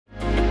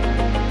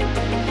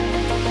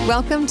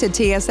Welcome to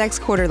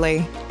TSX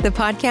Quarterly, the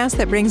podcast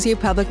that brings you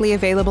publicly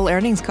available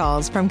earnings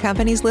calls from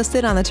companies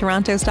listed on the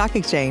Toronto Stock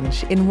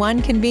Exchange in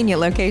one convenient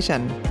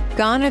location.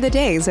 Gone are the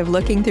days of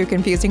looking through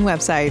confusing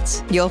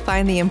websites. You'll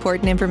find the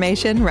important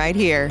information right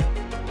here.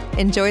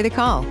 Enjoy the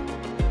call.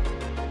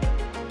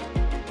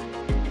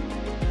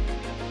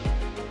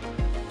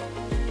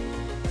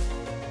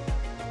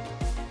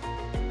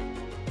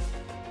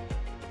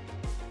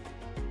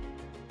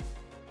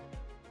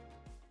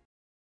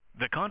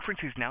 The conference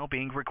is now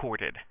being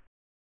recorded.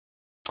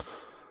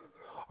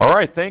 All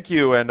right, thank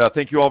you, and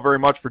thank you all very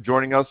much for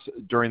joining us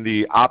during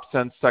the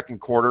OpSens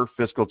second quarter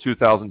fiscal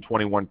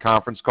 2021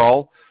 conference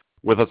call.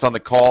 With us on the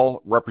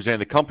call, representing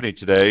the company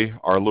today,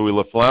 are Louis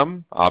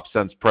Laflamme,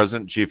 OpSens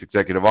President and Chief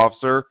Executive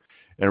Officer,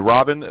 and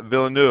Robin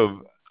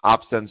Villeneuve,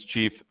 OpSens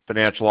Chief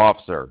Financial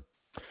Officer.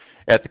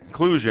 At the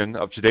conclusion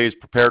of today's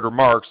prepared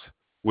remarks,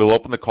 we'll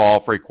open the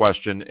call for a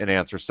question and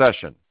answer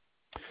session.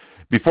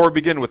 Before we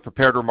begin with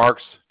prepared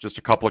remarks, just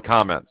a couple of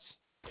comments.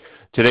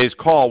 Today's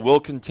call will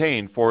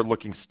contain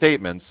forward-looking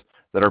statements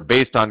that are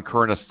based on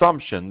current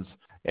assumptions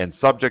and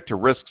subject to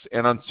risks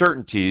and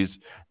uncertainties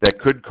that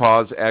could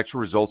cause actual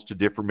results to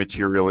differ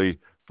materially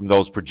from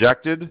those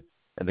projected,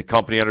 and the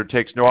company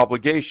undertakes no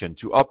obligation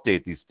to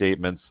update these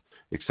statements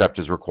except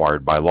as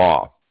required by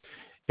law.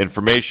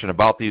 Information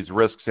about these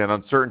risks and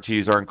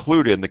uncertainties are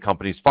included in the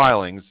company's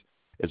filings,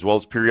 as well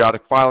as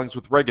periodic filings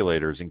with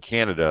regulators in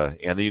Canada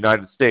and the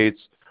United States,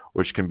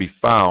 which can be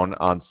found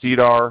on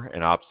SEDAR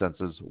and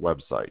OpSens'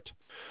 website.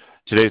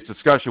 Today's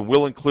discussion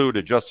will include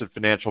adjusted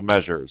financial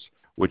measures,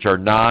 which are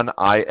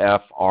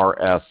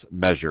non-IFRS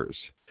measures.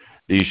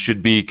 These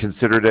should be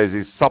considered as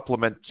a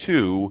supplement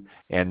to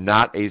and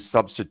not a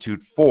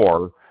substitute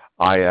for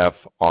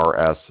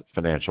IFRS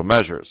financial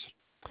measures.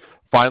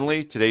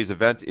 Finally, today's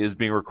event is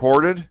being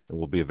recorded and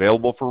will be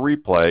available for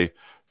replay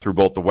through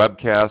both the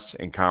webcast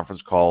and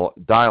conference call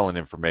dial-in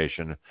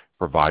information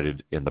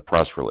provided in the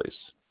press release.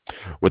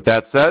 With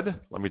that said,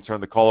 let me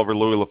turn the call over to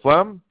Louis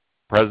Laflamme,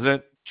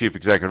 President, Chief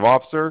Executive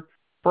Officer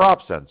for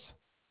OpSens.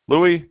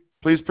 Louis,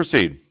 please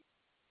proceed.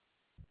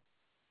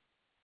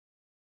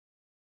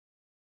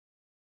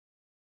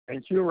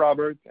 Thank you,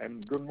 Robert,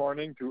 and good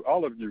morning to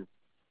all of you.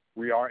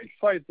 We are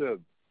excited to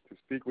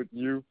speak with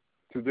you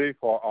today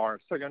for our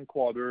second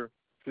quarter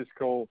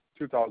fiscal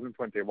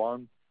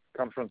 2021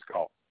 conference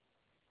call.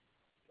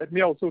 Let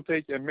me also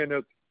take a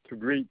minute to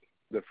greet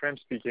the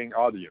French-speaking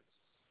audience.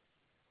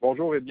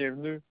 Bonjour et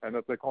bienvenue à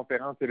notre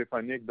conférence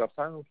téléphonique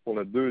d'OpSens pour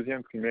le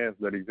deuxième trimestre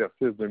de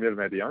l'exercice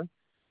 2021.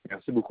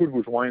 Merci beaucoup de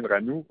vous joindre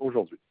à nous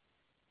aujourd'hui.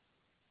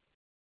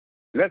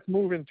 Let's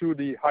move into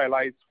the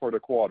highlights for the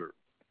quarter.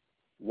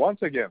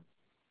 Once again,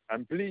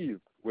 I'm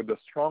pleased with the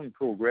strong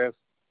progress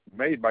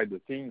made by the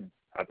team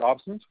at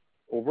OpSens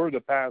over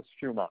the past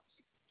few months.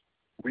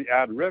 We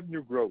had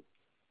revenue growth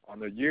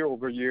on a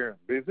year-over-year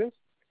basis,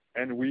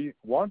 and we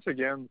once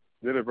again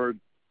delivered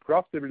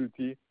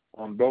profitability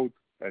on both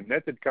a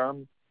net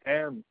income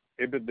and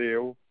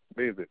EBITDA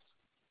basis.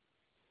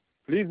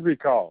 Please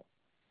recall,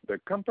 the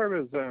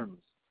comparisons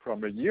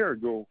from a year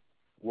ago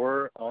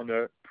were on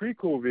a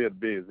pre-COVID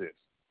basis,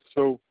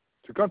 so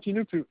to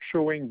continue to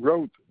showing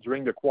growth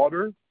during the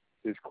quarter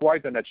is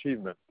quite an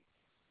achievement.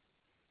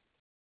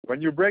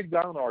 When you break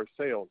down our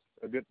sales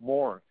a bit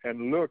more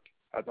and look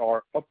at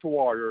our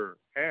up-to-wire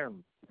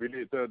and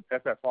related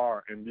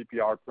FFR and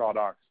DPR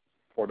products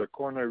for the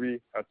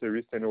coronary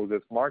artery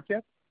stenosis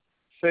market,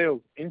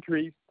 sales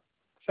increased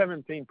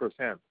 17%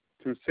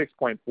 to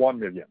 $6.1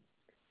 million.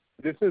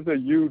 This is a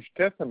huge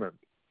testament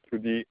to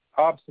the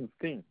OpSens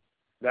team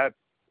that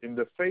in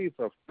the face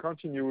of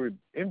continued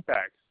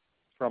impacts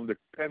from the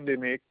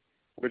pandemic,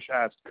 which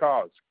has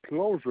caused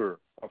closure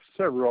of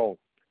several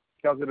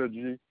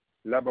cardiology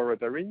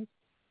laboratories,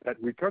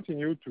 that we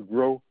continue to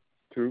grow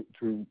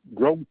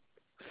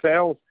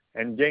sales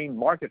and gain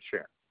market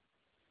share.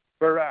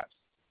 Perhaps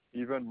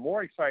even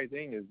more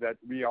exciting is that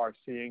we are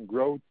seeing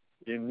growth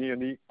in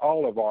nearly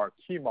all of our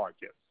key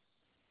markets.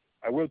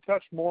 I will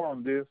touch more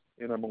on this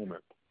in a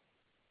moment.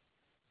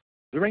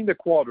 During the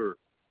quarter,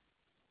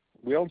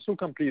 we also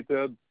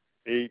completed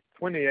a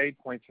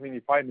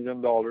 $28.25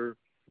 million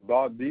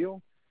bond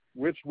deal,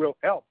 which will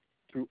help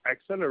to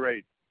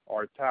accelerate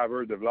our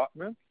TAVR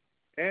development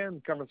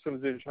and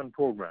commercialization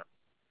program.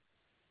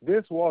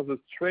 This was a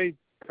straight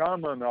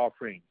common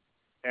offering,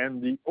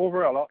 and the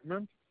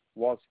over-allotment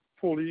was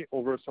fully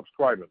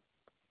oversubscribed.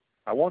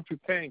 I want to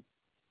thank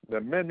the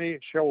many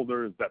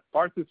shareholders that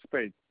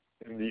participate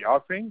in the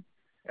offering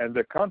and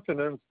the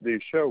confidence they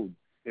showed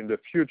in the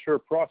future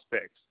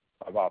prospects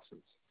of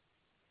OpSens.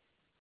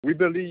 We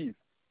believe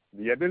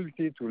the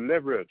ability to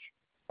leverage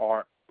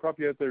our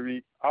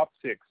proprietary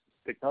optics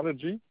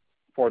technology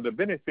for the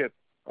benefit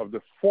of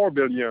the $4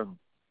 billion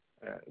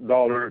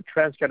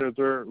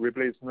transcatheter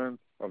replacement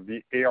of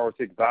the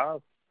aortic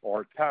valve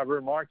or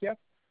TAVR market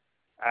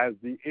has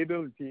the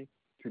ability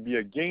to be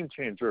a game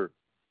changer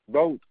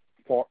both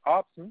for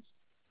OpSens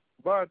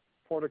but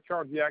for the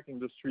cardiac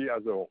industry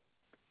as a whole.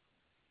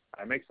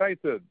 I'm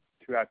excited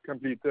to have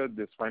completed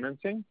this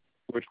financing,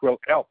 which will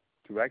help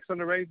to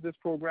accelerate this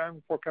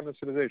program for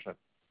commercialization.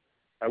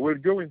 I will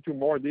go into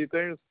more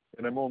details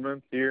in a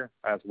moment here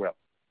as well.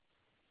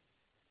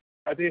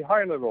 At a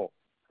high level,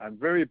 I'm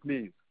very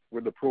pleased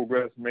with the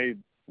progress made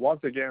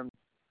once again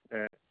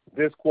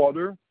this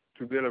quarter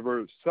to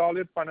deliver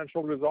solid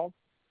financial results,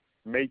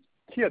 make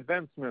key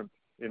advancements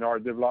in our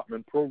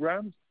development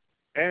programs,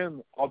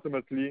 and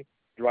ultimately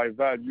drive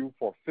value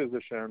for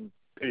physicians,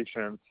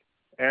 patients,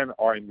 and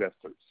our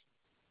investors.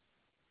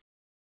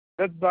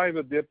 Let's dive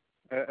a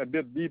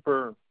bit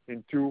deeper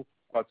into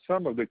what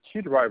some of the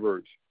key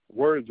drivers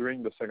were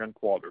during the second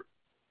quarter.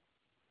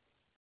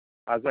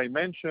 As I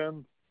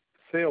mentioned,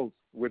 sales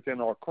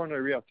within our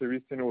coronary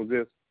artery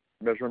stenosis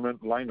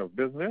measurement line of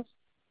business,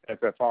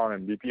 FFR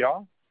and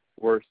BPR,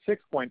 were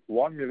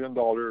 $6.1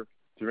 million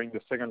during the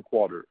second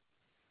quarter.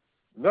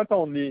 Not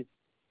only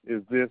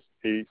is this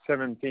a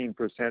 17%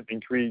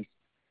 increase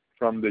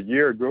from the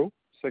year ago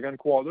second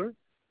quarter,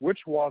 which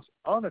was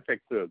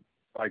unaffected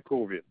by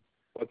COVID,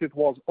 but it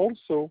was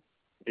also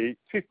a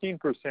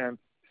 15%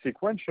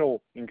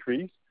 sequential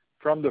increase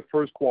from the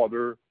first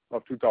quarter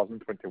of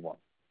 2021.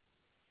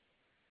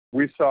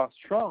 We saw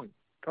strong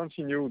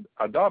continued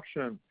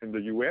adoption in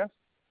the U.S.,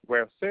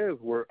 where sales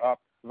were up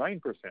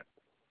 9%.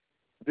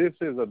 This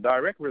is a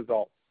direct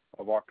result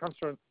of our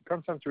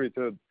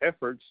concentrated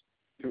efforts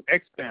to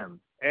expand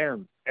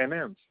and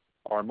enhance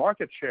our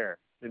market share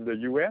in the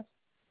U.S.,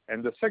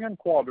 and the second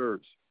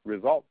quarter's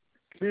results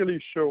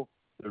clearly show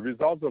the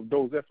results of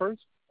those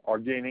efforts are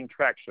gaining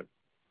traction.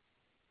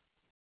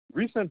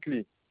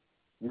 Recently,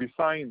 we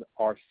signed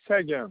our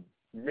second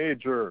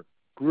major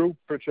group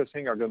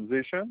purchasing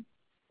organization,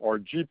 or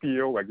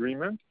GPO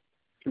agreement,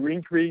 to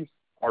increase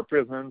our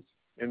presence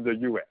in the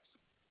U.S.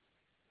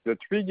 The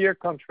 3-year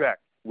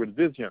contract with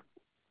Vizient,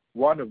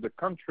 one of the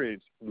country's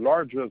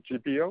largest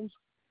GPOs,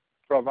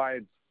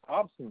 provides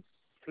Opsens'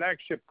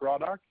 flagship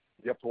product,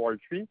 the OptoWire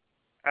 3,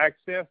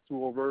 access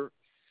to over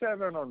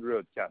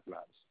 700 cath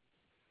labs.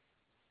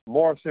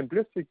 More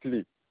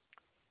simplistically,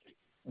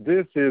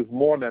 this is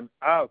more than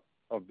half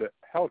of the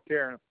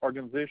healthcare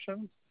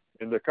organizations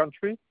in the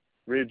country,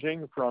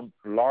 ranging from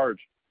large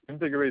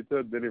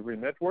integrated delivery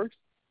networks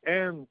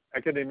and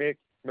academic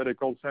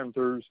medical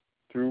centers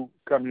to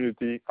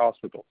community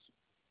hospitals.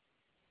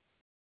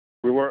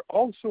 We were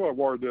also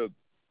awarded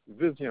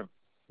Vizient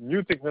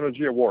New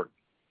Technology Award.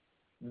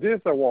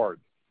 This award,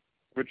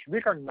 which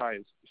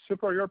recognizes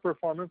superior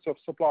performance of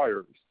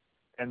suppliers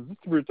and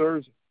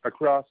distributors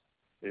across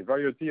a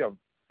variety of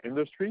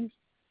industries,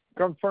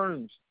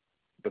 confirms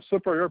the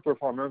superior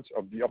performance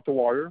of the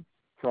OptoWire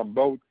from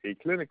both a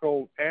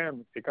clinical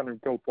and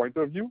economical point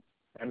of view,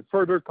 and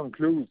further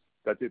concludes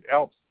that it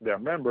helps their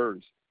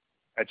members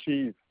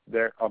achieve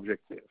their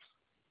objectives.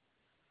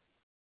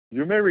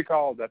 You may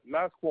recall that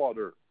last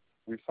quarter,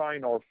 we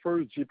signed our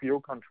first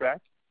GPO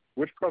contract,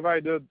 which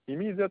provided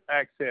immediate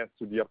access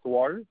to the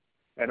OptoWire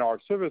and our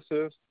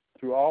services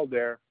to all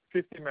their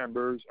 50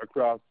 members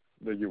across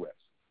the U.S.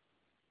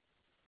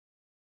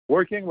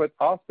 Working with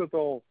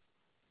hospital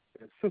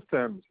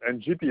systems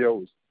and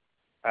GPOs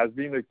has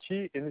been a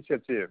key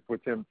initiative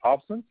within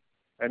Opsens,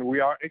 and we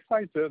are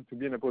excited to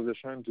be in a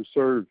position to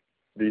serve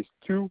these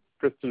two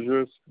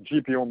prestigious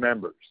GPO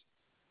members.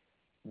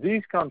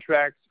 These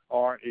contracts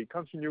are a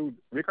continued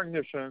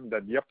recognition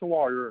that the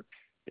OptoWire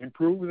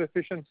improves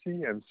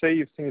efficiency and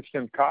saves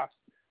significant costs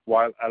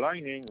while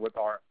aligning with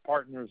our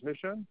partners'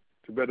 mission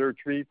to better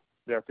treat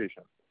their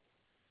patients.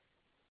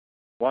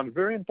 One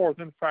very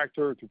important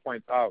factor to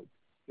point out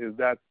is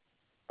that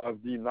of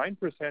the 9%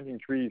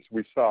 increase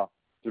we saw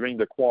during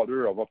the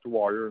quarter of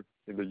OptoWire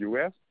in the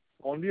U.S.,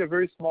 only a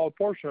very small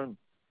portion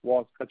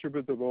was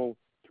attributable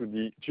to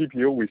the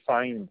GPO we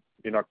signed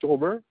in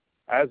October,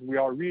 as we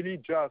are really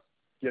just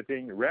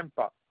getting ramped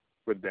up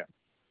with them.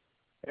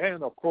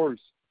 And of course,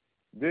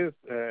 this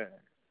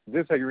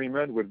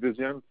agreement with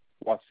Vizient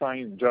was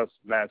signed just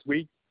last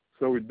week,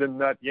 so it did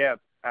not yet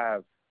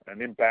have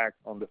an impact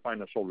on the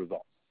financial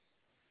results.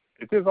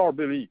 It is our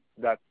belief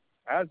that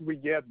as we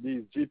get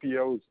these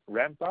GPOs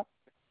ramped up,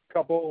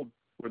 coupled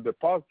with the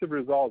positive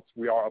results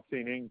we are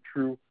obtaining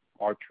through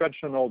our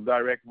traditional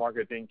direct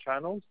marketing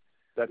channels,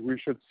 that we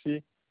should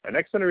see an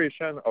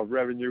acceleration of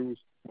revenues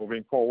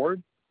moving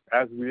forward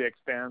as we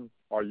expand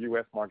our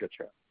U.S. market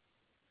share.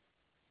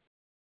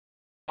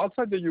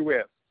 Outside the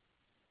U.S.,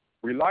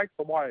 we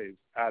likewise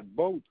had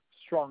both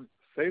strong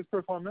sales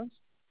performance,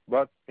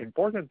 but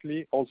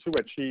importantly also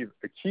achieved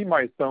a key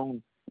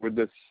milestone with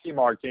the CE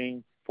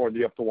marking for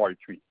the OptoWire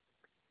 3.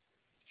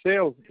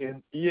 Sales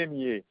in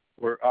EMEA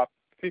were up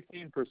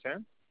 15%,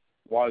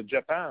 while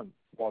Japan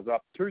was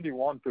up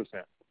 31%,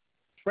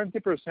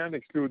 20%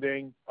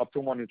 excluding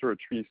OptoMonitor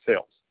 3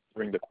 sales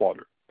during the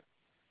quarter.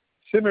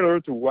 Similar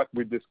to what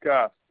we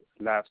discussed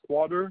last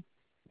quarter,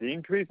 the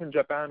increase in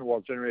Japan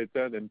was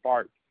generated in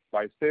part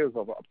by sales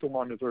of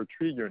OptoMonitor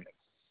 3 units.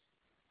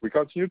 We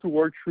continue to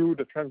work through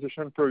the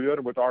transition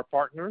period with our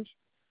partners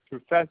to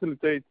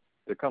facilitate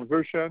the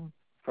conversion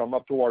from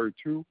OptoWire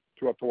 2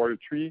 to OptoWire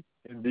 3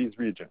 in these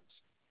regions.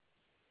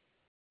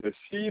 The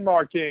CE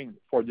marking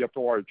for the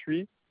OptoWire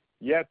 3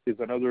 yet is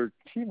another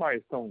key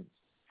milestone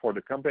for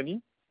the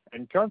company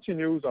and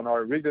continues on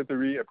our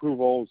regulatory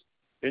approvals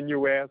in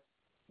US,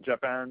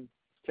 Japan,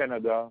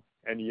 Canada,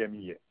 and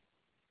EMEA.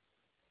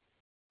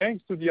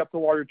 Thanks to the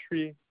OptoWire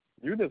 3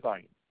 new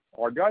design,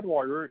 our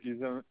guidewire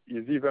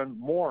is even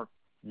more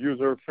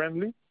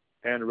user-friendly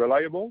and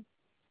reliable,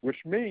 which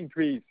may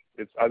increase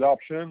its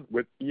adoption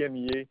with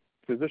EMEA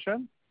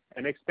physicians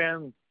and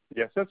expand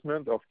the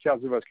assessment of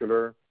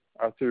cardiovascular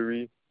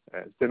artery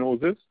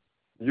stenosis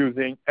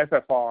using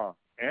FFR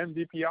and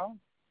DPR,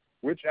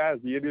 which has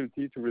the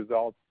ability to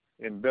result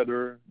in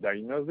better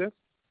diagnosis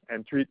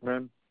and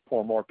treatment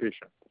for more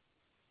patients.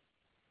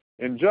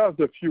 In just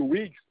a few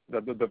weeks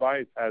that the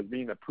device has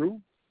been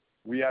approved,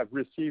 we have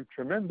received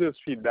tremendous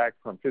feedback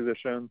from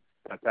physicians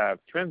that have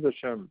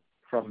transitioned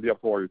from the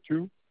OptoWire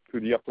 2 to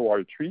the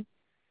OptoWire 3,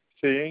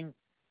 saying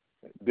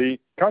they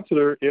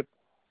consider it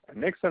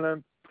an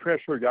excellent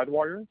pressure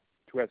guidewire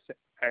to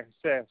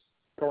assess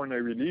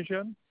coronary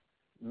lesions,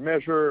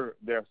 measure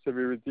their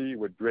severity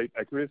with great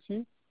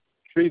accuracy,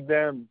 treat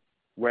them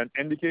when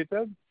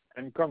indicated,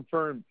 and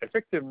confirm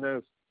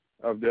effectiveness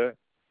of the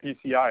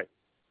PCI.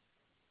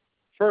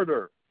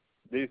 Further,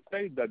 they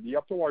state that the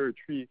OptoWire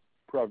 3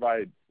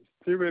 provides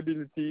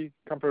steerability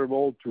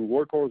comparable to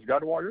workhorse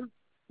guidewire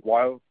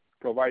while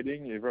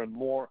providing even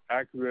more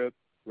accurate,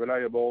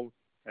 reliable,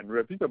 and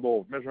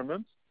repeatable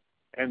measurements,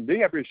 and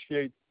they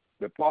appreciate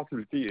the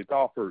possibility it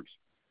offers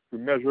to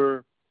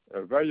measure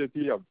a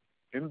variety of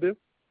indices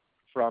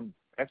from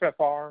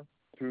FFR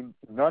to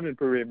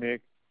non-hyperemic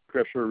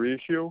pressure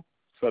ratio,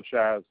 such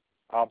as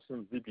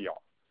Hobson's DPR.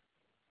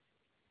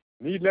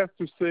 Needless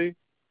to say,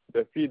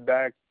 the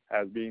feedback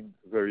has been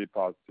very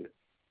positive.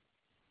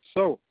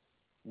 So,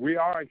 we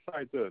are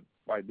excited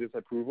by this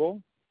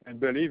approval and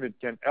believe it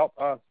can help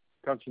us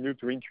continue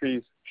to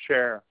increase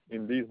share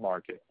in these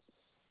markets.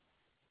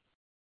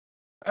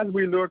 As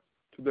we look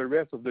to the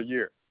rest of the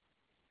year,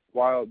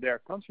 while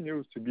there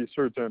continues to be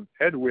certain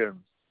headwinds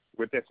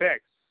with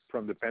effects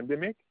from the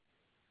pandemic,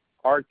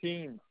 our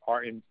team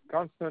are in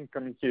constant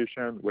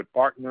communication with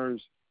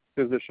partners,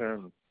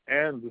 physicians,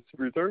 and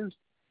distributors,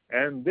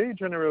 and they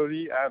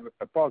generally have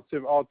a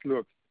positive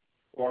outlook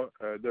for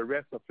the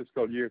rest of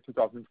fiscal year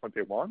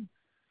 2021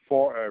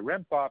 for a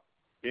ramp-up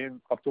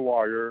in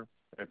OptoWire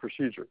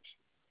procedures.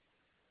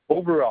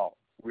 Overall,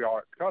 we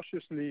are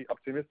cautiously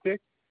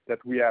optimistic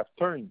that we have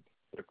turned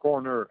the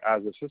corner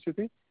as a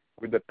society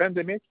with the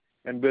pandemic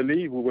and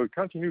believe we will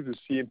continue to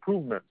see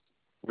improvements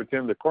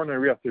within the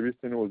coronary artery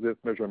stenosis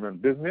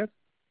measurement business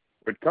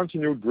with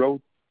continued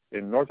growth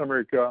in North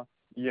America,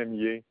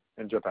 EMEA,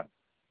 and Japan.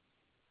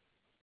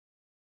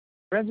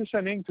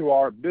 Transitioning to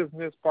our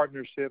business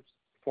partnerships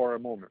for a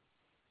moment.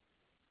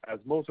 As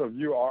most of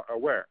you are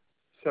aware,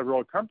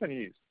 several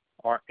companies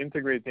are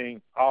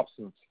integrating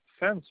Hobson's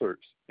sensors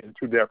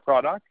into their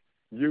product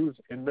used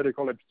in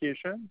medical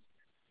applications,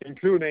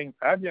 including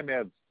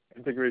Abiomed's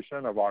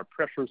integration of our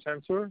pressure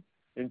sensor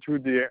into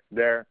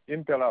their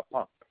Impella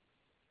pump.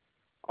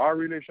 Our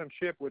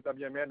relationship with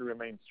Abiomed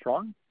remains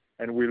strong,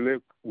 and we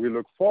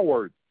look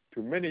forward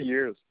to many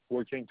years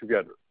working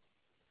together.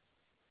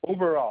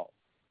 Overall,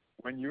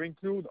 when you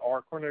include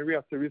our coronary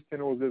artery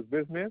stenosis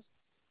business,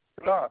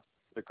 plus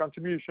the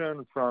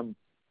contribution from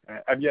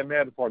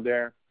Abiomed for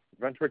their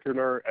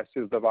ventricular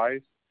assist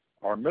device,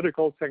 our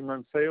medical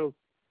segment sales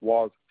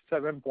was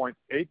 $7.8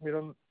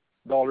 million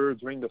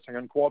during the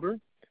second quarter.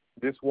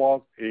 This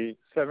was a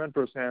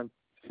 7%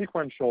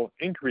 sequential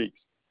increase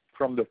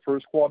from the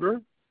first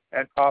quarter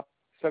and up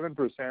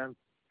 7%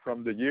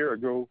 from the year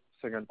ago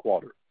second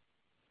quarter.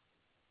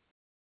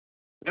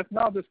 Let's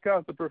now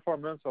discuss the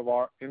performance of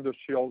our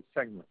industrial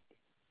segment.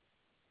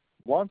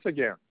 Once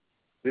again,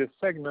 this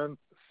segment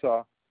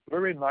saw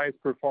very nice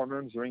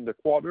performance during the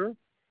quarter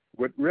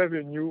with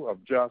revenue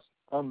of just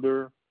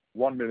under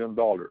 $1 million.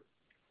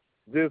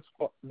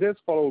 This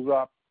follows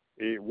up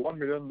a $1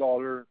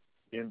 million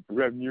in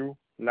revenue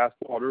last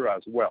quarter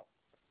as well.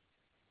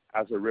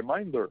 As a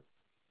reminder,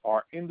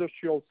 our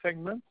industrial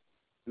segment,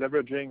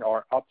 leveraging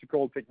our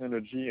optical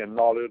technology and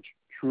knowledge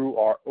through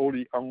our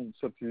wholly owned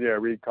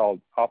subsidiary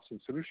called Hobson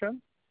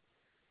Solutions,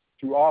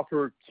 to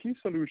offer key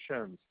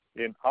solutions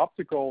in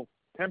optical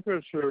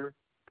temperature,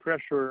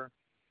 pressure,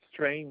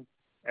 strain,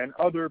 and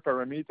other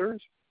parameters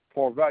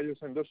for various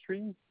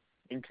industries,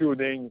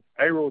 including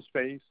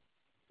aerospace,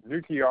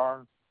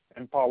 nuclear,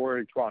 and power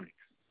electronics.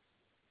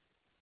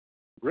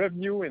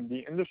 Revenue in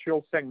the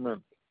industrial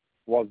segment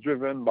was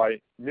driven by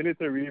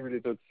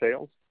military-related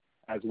sales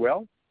as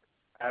well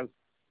as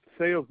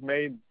sales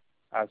made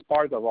as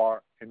part of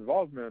our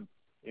involvement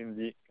in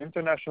the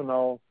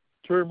International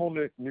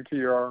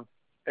Thermonuclear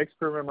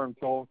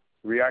Experimental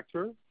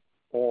Reactor,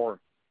 or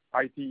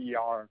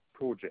ITER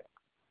project.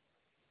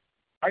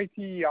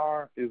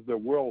 ITER is the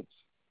world's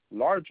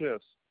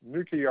largest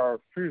nuclear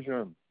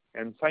fusion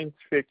and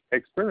scientific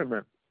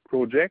experiment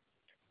project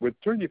with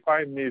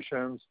 35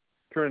 nations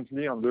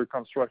currently under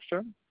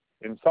construction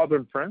in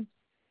southern France,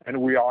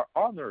 and we are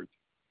honored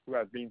to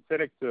have been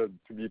selected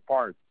to be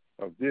part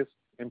of this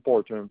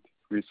important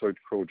research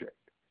project.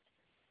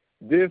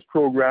 This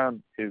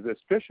program is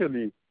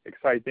especially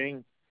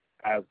exciting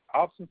as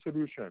Option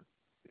Solutions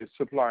is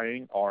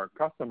supplying our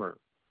customer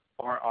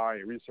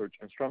RI research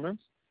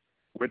instruments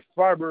with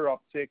fiber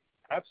optic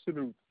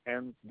absolute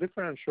and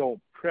differential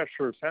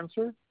pressure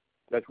sensor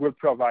that will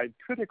provide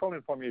critical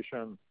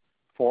information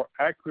for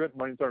accurate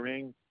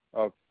monitoring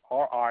of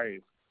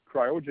RI's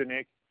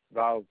cryogenic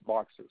valve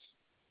boxes.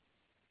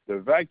 The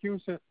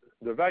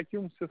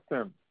vacuum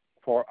system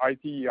for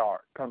ITER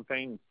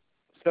contains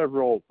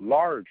several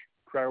large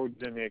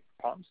cryogenic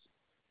pumps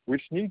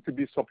which need to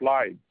be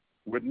supplied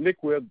with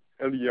liquid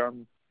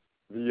helium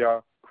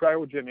via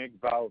cryogenic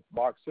valve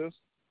boxes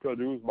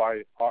produced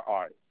by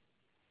RI.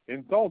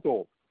 In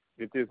total,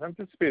 it is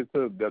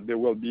anticipated that there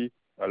will be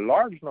a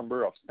large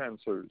number of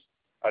sensors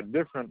at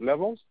different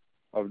levels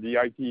of the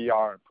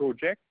ITER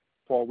project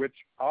for which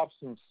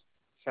Opsens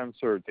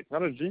sensor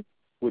technology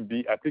would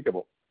be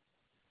applicable.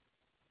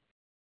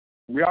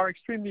 We are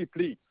extremely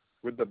pleased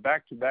with the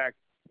back-to-back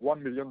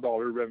 $1 million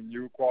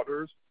revenue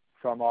quarters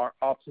from our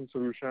Option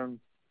Solutions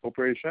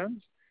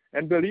operations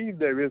and believe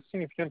there is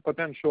significant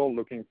potential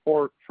looking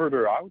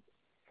further out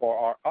for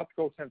our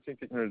optical sensing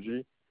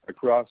technology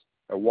across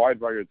a wide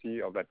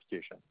variety of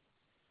applications.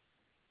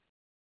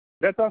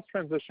 Let us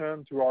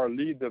transition to our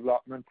lead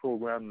development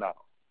program now,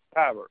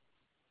 TAVR.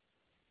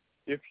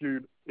 If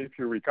you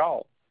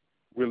recall,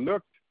 we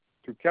looked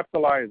to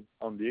capitalize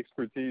on the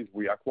expertise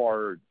we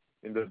acquired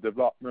in the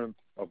development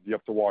of the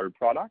OptoWire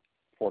product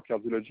for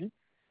cardiology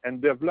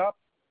and develop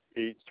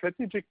a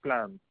strategic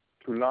plan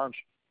to launch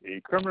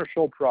a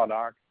commercial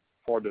product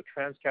for the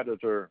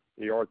transcatheter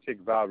aortic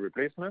valve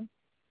replacement,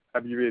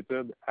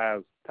 abbreviated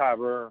as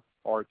TAVR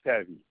or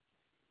TAVI.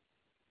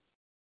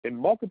 In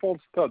multiple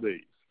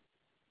studies,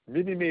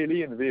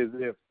 minimally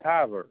invasive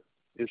TAVR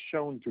is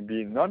shown to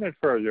be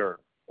non-inferior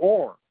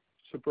or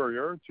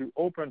superior to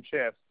open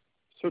chest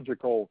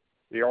surgical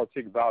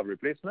aortic valve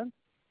replacement,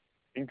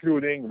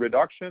 including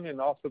reduction in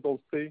hospital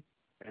stay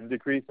and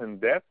decrease in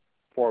death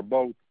for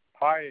both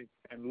high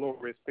and low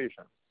risk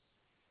patients.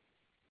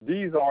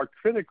 These are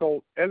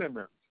critical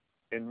elements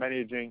in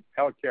managing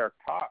healthcare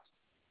costs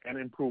and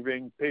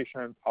improving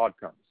patient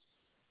outcomes.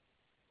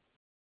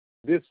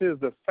 This is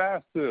the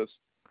fastest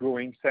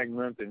growing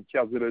segment in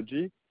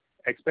cardiology,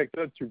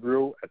 expected to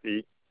grow at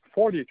a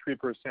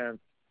 43%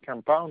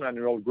 compound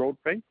annual growth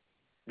rate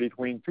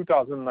between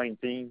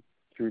 2019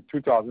 to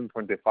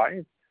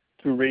 2025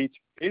 to reach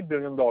 $8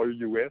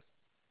 billion US,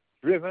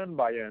 driven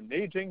by an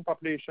aging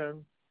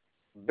population,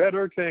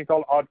 better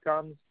clinical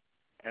outcomes,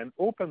 and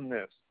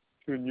openness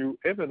to new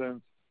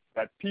evidence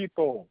that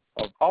people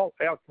of all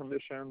health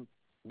conditions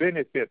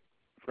benefit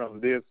from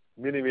this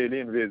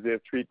minimally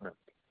invasive treatment.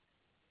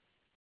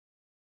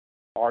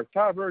 Our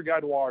TAVR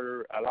guide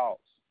wire allows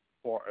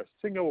for a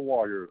single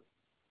wire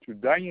to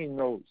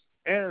diagnose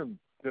and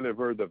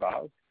deliver the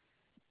valve,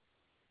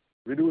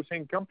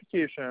 reducing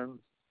complications,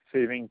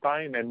 saving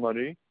time and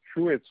money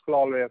through its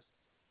flawless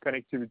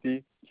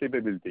connectivity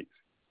capabilities.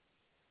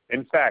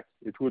 In fact,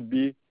 it would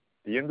be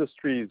the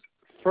industry's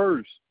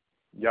first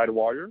guide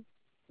wire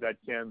that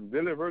can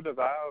deliver the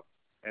valve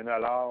and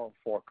allow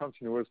for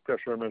continuous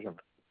pressure measurement.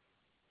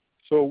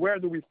 So where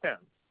do we stand?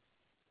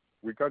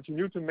 We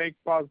continue to make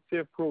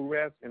positive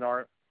progress in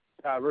our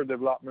TAVR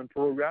development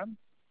program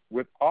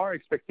with our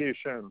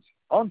expectations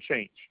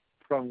unchanged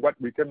from what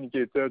we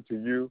communicated to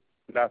you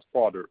last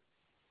quarter.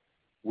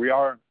 We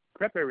are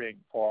preparing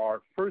for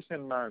our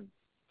first-in-man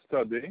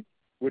study,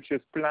 which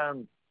is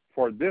planned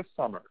for this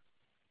summer.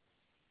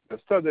 The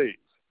studies,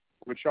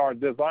 which are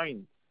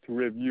designed to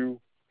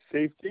review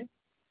safety,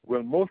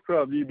 will most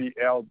probably be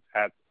held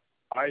at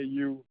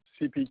IU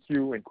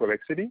CPQ in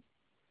Quebec City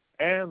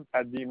and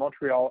at the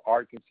Montreal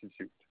Heart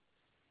Institute.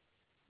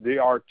 They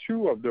are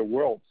two of the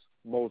world's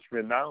most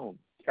renowned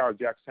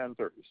cardiac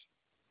centers.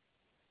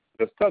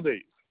 The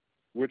studies,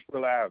 which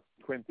will have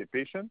 20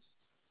 patients,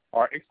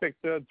 are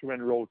expected to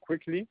enroll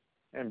quickly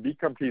and be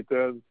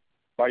completed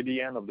by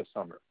the end of the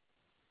summer.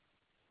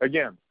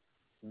 Again,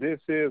 this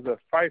is a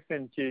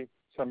 510K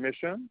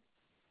submission,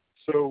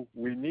 so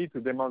we need to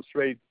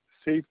demonstrate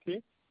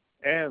safety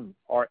and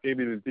our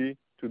ability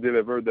to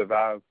deliver the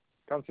valve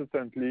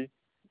consistently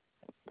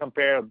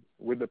compared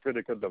with the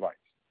predicate device.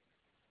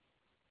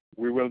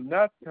 We will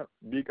not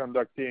be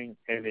conducting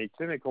any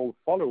clinical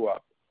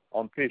follow-up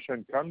on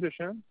patient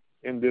condition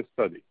in this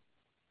study.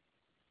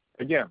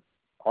 Again,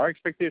 our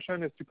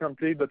expectation is to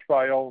complete the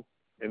trial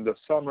in the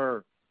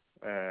summer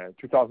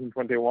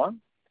 2021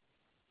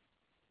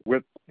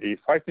 with a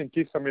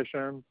 510K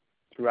submission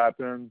to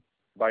happen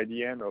by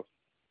the end of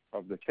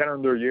the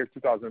calendar year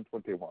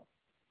 2021.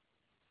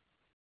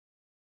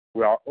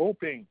 We are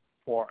hoping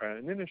for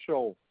an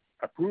initial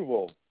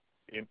approval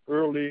in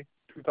early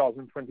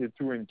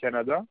 2022 in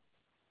Canada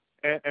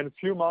and a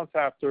few months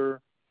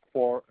after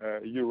for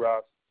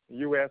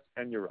US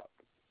and Europe.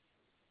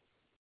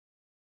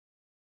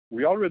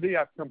 We already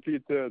have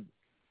completed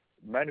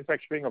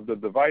manufacturing of the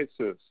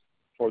devices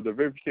for the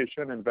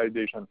verification and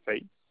validation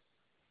phase.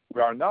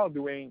 We are now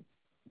doing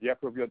the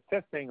appropriate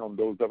testing on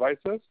those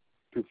devices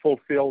to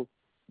fulfill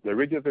the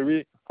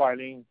regulatory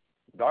filing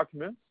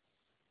documents.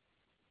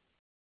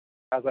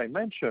 As I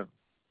mentioned,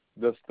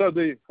 The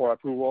study for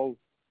approval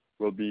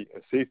will be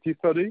a safety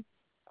study.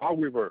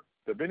 However,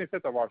 the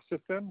benefit of our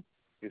system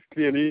is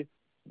clearly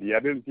the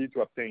ability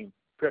to obtain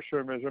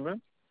pressure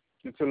measurements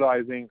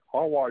utilizing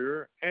our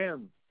wire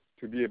and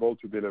to be able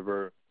to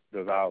deliver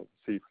the valve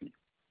safely.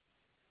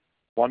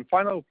 One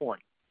final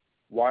point,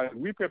 while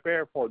we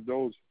prepare for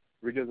those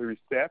regulatory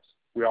steps,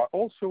 we are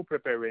also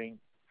preparing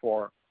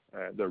for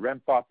the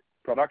ramp-up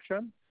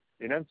production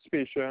in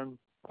anticipation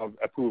of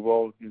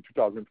approval in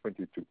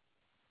 2022.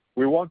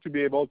 We want to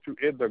be able to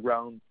hit the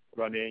ground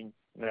running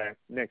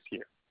next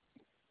year.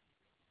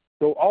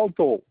 So all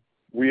told,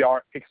 we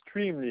are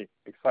extremely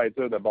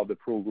excited about the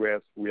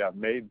progress we have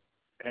made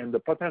and the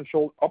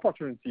potential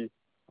opportunity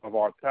of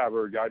our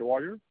TAVR guide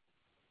wire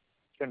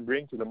can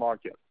bring to the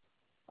market.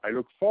 I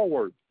look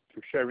forward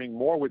to sharing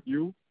more with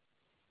you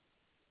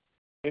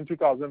in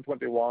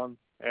 2021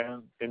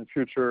 and in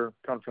future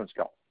conference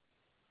calls.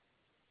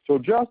 So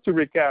just to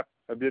recap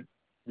a bit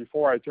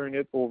before I turn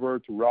it over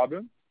to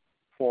Robin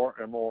for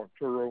a more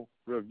thorough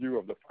review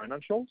of the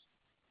financials,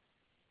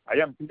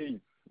 I am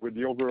pleased with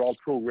the overall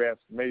progress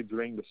made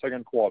during the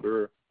second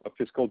quarter of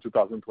fiscal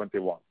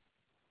 2021.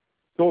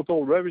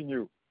 Total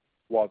revenue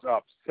was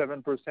up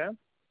 7%,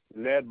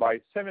 led by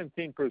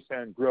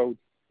 17% growth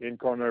in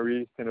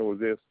coronary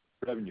stenosis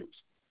revenues.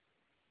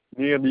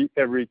 Nearly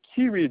every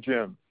key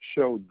region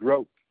showed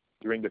growth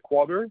during the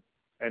quarter,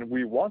 and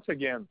we once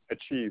again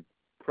achieved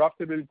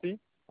profitability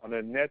on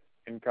a net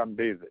income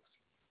basis.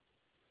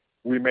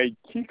 We made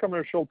key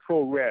commercial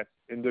progress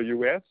in the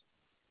U.S.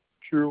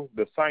 through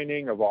the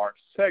signing of our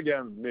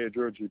second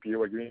major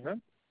GPO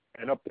agreement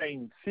and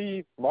obtained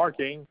CE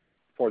marking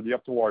for the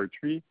OptoWire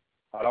 3,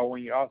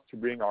 allowing us to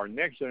bring our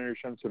next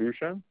generation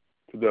solution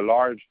to the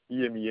large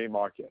EMEA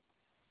market.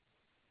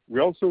 We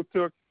also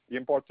took the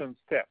important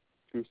step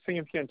to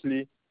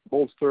significantly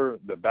bolster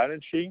the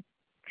balance sheet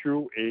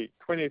through a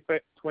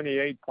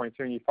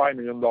 $28.75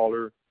 million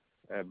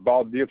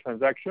bought deal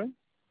transaction,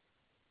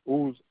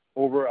 whose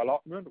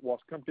over-allotment was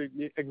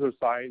completely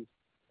exercised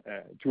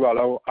to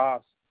allow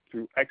us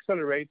to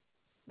accelerate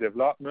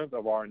development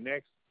of our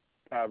next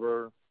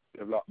TAVR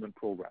development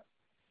program.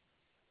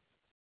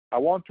 I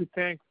want to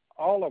thank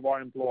all of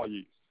our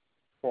employees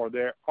for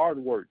their hard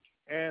work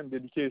and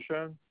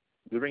dedication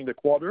during the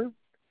quarter,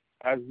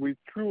 as we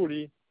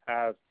truly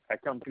have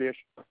accomplished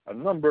a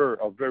number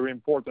of very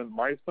important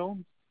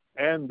milestones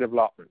and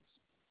developments.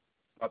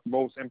 But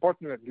most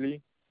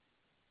importantly,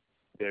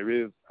 there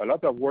is a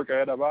lot of work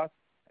ahead of us,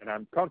 and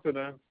I'm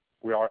confident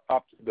we are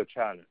up to the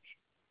challenge.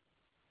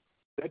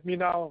 Let me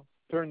now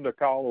turn the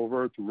call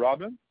over to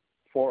Robin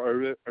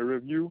for a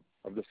review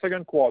of the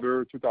second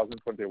quarter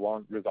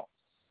 2021 results.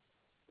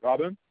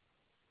 Robin?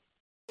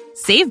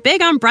 Save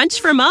big on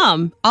brunch for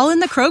mom, all in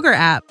the Kroger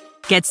app.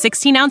 Get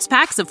 16-ounce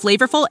packs of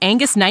flavorful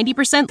Angus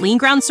 90% lean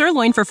ground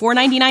sirloin for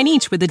 $4.99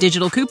 each with a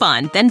digital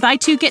coupon. Then buy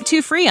 2, get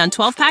 2 free on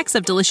 12 packs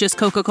of delicious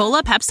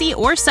Coca-Cola, Pepsi,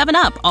 or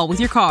 7-Up, all with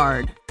your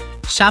card.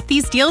 Shop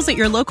these deals at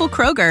your local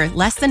Kroger,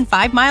 less than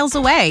 5 miles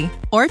away.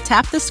 Or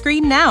tap the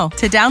screen now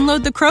to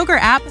download the Kroger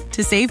app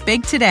to save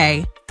big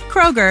today.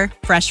 Kroger,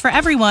 fresh for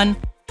everyone.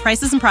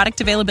 Prices and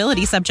product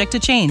availability subject to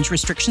change.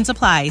 Restrictions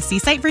apply. See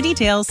site for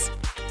details.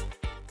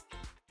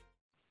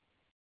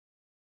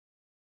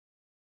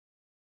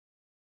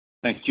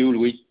 Thank you,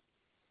 Louis,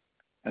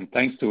 and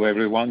thanks to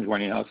everyone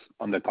joining us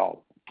on the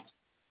call.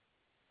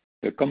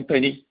 The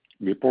company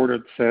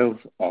reported sales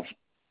of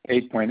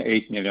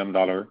 $8.8 million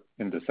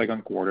in the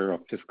second quarter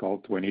of fiscal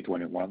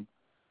 2021,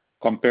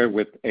 compared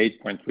with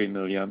 $8.3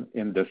 million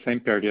in the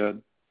same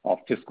period of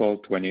fiscal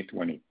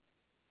 2020,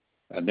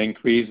 an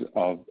increase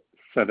of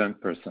 7%.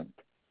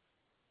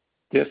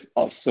 This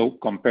also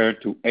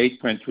compared to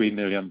 $8.3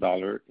 million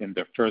in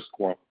the first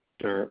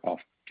quarter of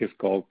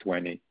fiscal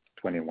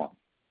 2021.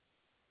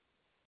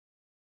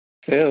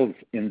 Sales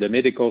in the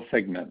medical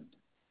segment,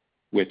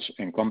 which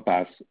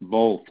encompass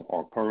both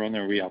our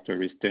coronary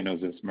artery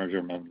stenosis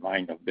measurement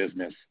line of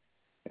business,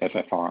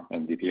 FFR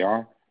and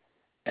DPR,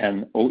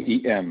 and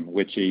OEM,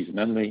 which is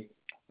mainly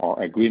our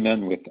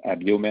agreement with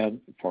Abiomed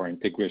for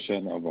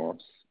integration of our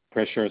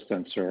pressure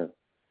sensor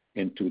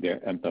into their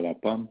Impella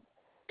pump,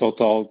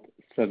 totaled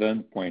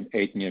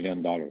 $7.8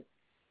 million.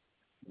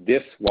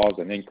 This was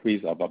an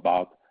increase of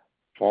about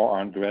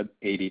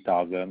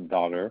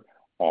 $480,000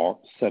 or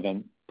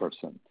 7%.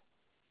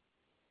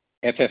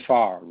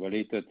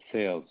 FFR-related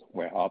sales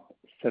were up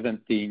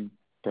 17%,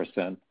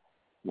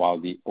 while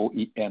the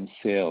OEM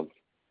sales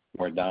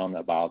were down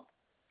about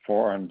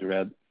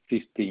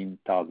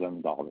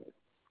 $415,000.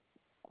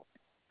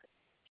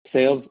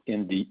 Sales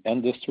in the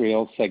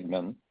industrial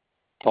segment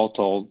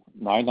totaled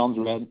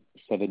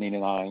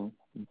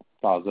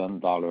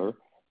 $979,000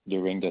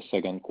 during the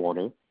second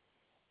quarter,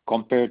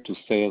 compared to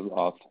sales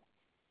of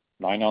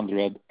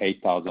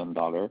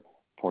 $908,000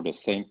 for the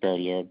same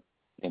period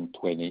in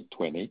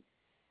 2020,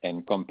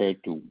 and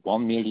compared to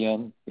 $1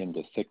 million in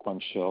the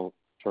sequential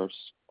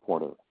first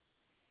quarter.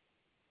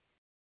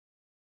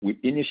 We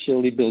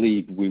initially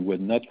believed we would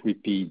not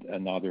repeat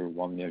another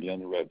 $1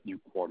 million revenue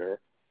quarter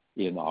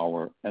in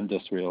our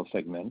industrial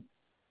segment,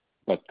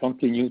 but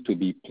continue to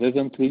be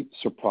pleasantly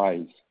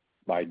surprised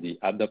by the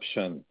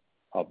adoption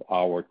of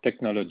our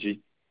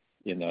technology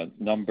in a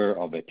number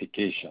of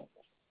applications.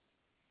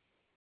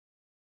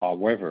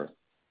 However,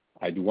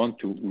 I want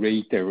to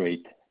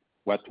reiterate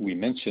what we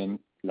mentioned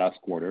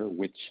last quarter,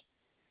 which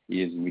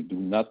is we do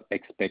not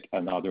expect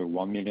another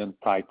 1 million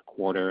type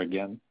quarter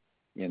again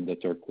in the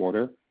third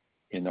quarter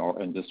in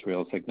our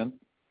industrial segment.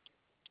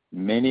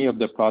 Many of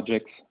the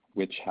projects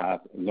which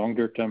have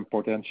longer term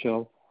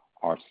potential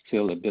are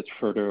still a bit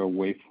further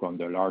away from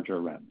the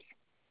larger ramps.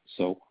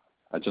 So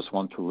I just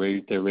want to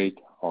reiterate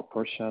our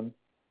caution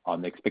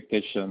on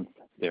expectations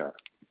there.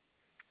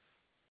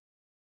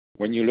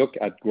 When you look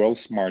at gross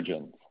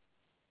margins,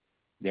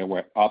 they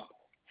were up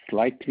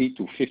slightly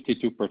to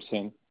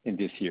 52% in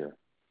this year,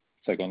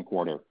 second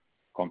quarter,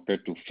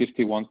 compared to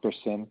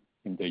 51%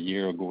 in the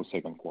year ago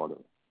second quarter.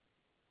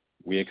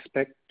 We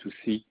expect to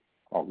see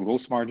our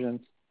gross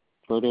margins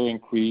further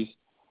increase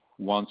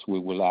once we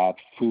will have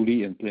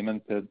fully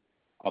implemented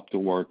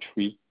Optoware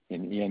 3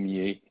 in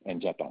EMEA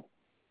and Japan.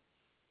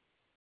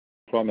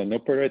 From an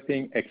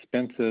operating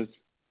expenses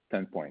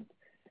standpoint,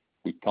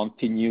 we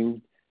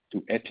continue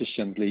to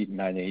efficiently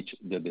manage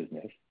the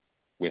business,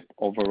 with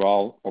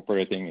overall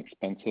operating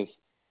expenses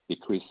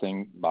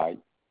decreasing by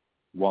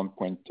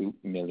 $1.2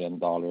 million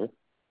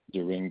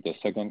during the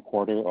second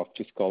quarter of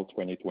fiscal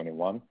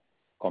 2021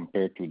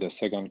 compared to the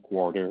second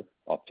quarter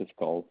of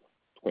fiscal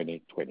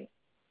 2020.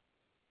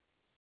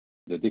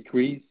 The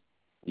decrease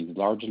is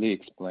largely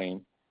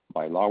explained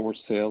by lower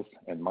sales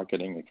and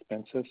marketing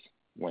expenses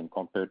when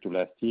compared to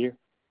last year,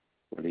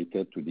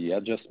 related to the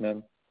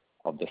adjustment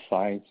of the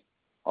size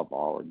of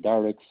our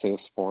direct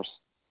sales force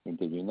in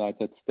the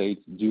United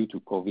States due to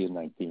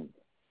COVID-19.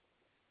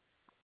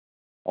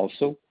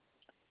 Also,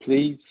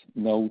 please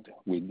note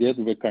we did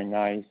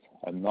recognize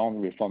a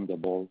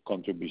non-refundable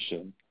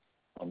contribution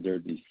under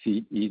the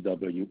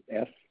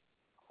CEWS,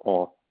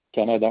 or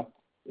Canada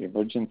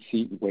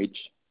Emergency Wage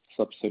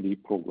Subsidy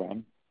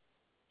Program,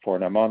 for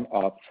an amount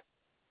of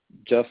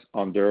just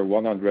under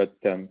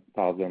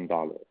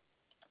 $110,000.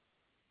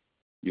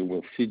 You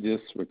will see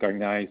this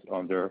recognized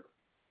under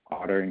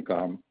other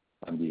income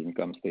on the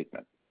income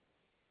statement.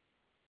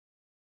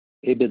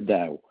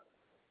 EBITDA,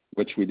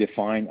 which we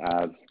define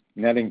as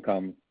net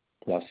income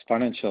plus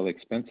financial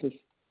expenses,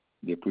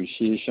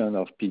 depreciation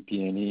of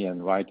PP&E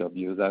and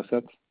right-of-use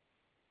assets,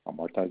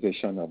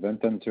 amortization of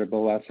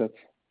intangible assets,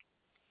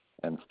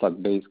 and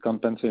stock-based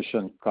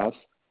compensation costs,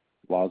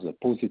 was a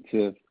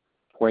positive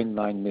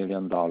 $0.9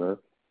 million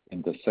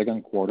in the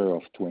second quarter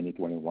of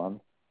 2021,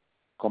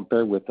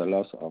 compared with a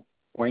loss of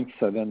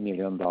 $0.7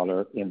 million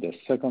in the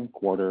second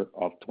quarter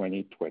of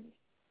 2020,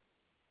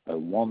 a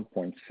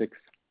 $1.6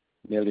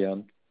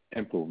 million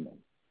improvement.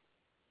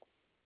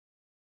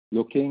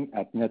 Looking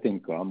at net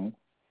income,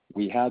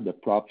 we had a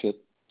profit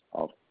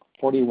of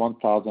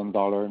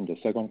 $41,000 in the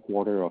second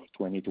quarter of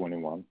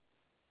 2021,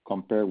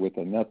 compared with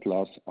a net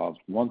loss of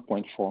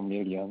 $1.4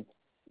 million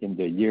in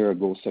the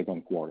year-ago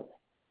second quarter.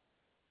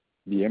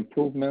 The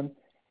improvement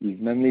is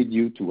mainly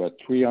due to a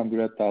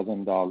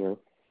 $300,000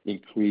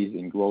 increase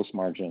in gross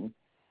margin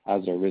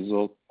as a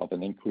result of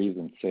an increase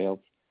in sales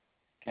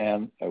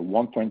and a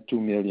 $1.2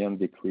 million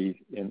decrease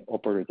in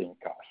operating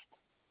costs.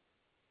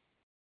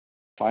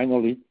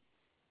 Finally,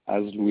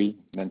 as Louis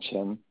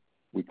mentioned,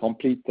 we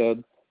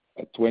completed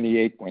a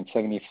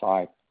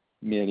 $28.75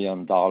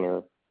 million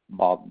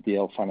bought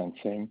deal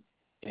financing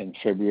in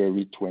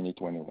February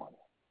 2021.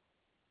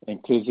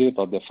 Inclusive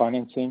of the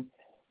financing,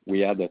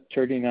 we had a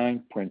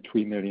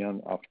 $39.3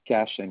 million of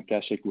cash and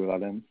cash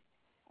equivalents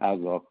as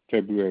of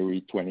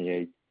February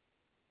 28,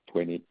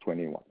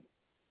 2021.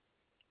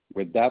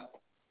 With that,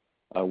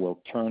 I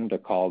will turn the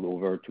call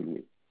over to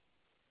Louis.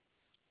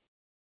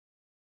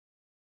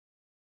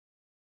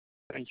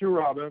 Thank you,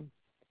 Robin.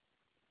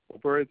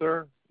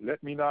 Operator,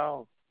 let me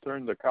now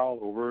turn the call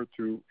over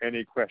to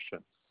any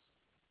questions.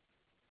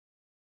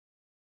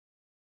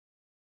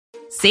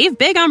 Save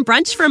big on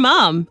brunch for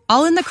mom,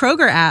 all in the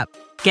Kroger app.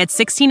 Get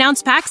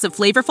 16-ounce packs of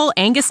flavorful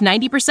Angus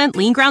 90%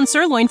 lean ground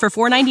sirloin for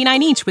 $4.99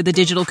 each with a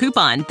digital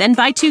coupon. Then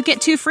buy 2,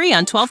 get 2 free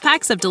on 12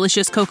 packs of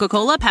delicious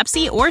Coca-Cola,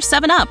 Pepsi, or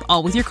 7-Up,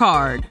 all with your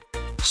card.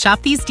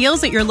 Shop these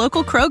deals at your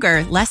local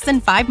Kroger, less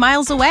than 5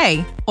 miles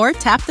away. Or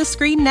tap the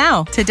screen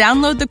now to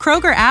download the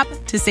Kroger app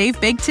to save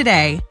big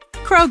today.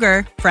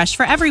 Kroger, fresh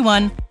for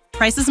everyone.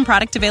 Prices and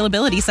product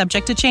availability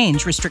subject to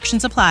change.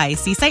 Restrictions apply.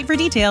 See site for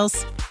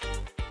details.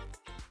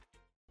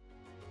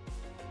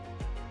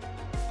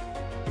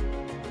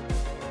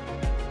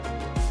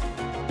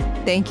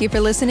 Thank you for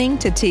listening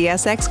to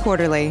TSX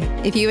Quarterly.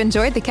 If you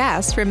enjoyed the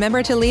cast,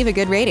 remember to leave a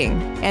good rating.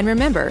 And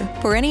remember,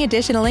 for any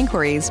additional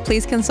inquiries,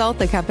 please consult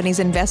the company's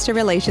investor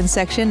relations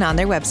section on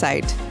their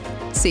website.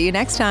 See you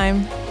next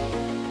time.